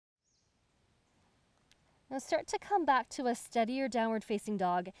Now start to come back to a steadier downward facing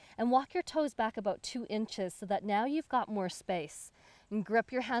dog and walk your toes back about 2 inches so that now you've got more space. And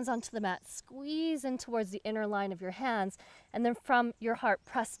grip your hands onto the mat, squeeze in towards the inner line of your hands, and then from your heart,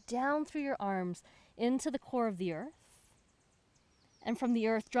 press down through your arms into the core of the earth. And from the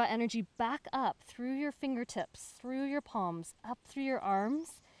earth, draw energy back up through your fingertips, through your palms, up through your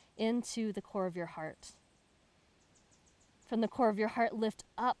arms, into the core of your heart. From the core of your heart, lift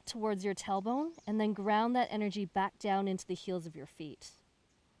up towards your tailbone, and then ground that energy back down into the heels of your feet.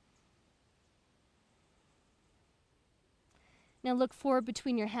 Now look forward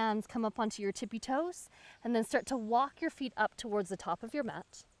between your hands, come up onto your tippy toes, and then start to walk your feet up towards the top of your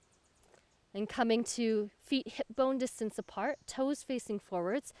mat. And coming to feet hip bone distance apart, toes facing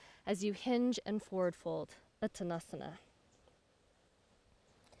forwards as you hinge and forward fold, Uttanasana.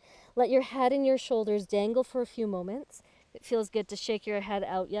 Let your head and your shoulders dangle for a few moments. It feels good to shake your head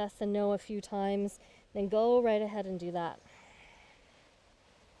out yes and no a few times, then go right ahead and do that.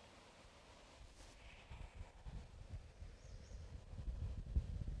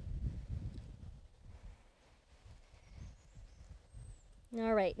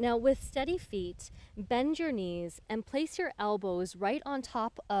 All right, now with steady feet, bend your knees and place your elbows right on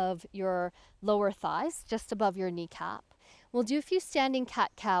top of your lower thighs, just above your kneecap. We'll do a few standing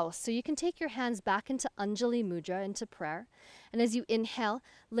cat-cows, so you can take your hands back into Anjali Mudra, into prayer. And as you inhale,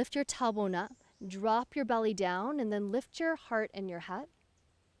 lift your tailbone up, drop your belly down, and then lift your heart and your head.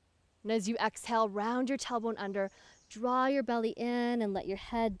 And as you exhale, round your tailbone under, draw your belly in, and let your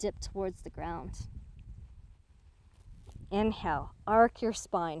head dip towards the ground. Inhale, arc your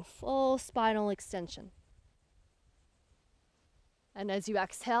spine, full spinal extension. And as you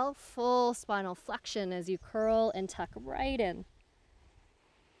exhale, full spinal flexion as you curl and tuck right in.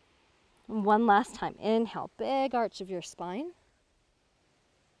 And one last time, inhale, big arch of your spine.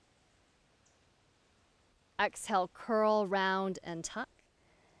 Exhale, curl, round, and tuck.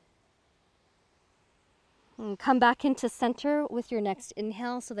 And come back into center with your next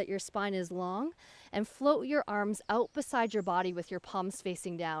inhale so that your spine is long, and float your arms out beside your body with your palms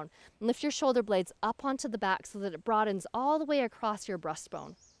facing down. And lift your shoulder blades up onto the back so that it broadens all the way across your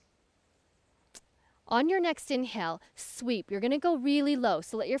breastbone. On your next inhale, sweep. You're going to go really low,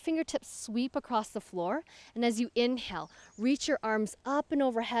 so let your fingertips sweep across the floor. And as you inhale, reach your arms up and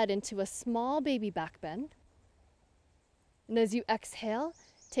overhead into a small baby back bend. And as you exhale,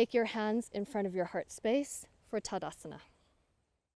 take your hands in front of your heart space for Tadasana.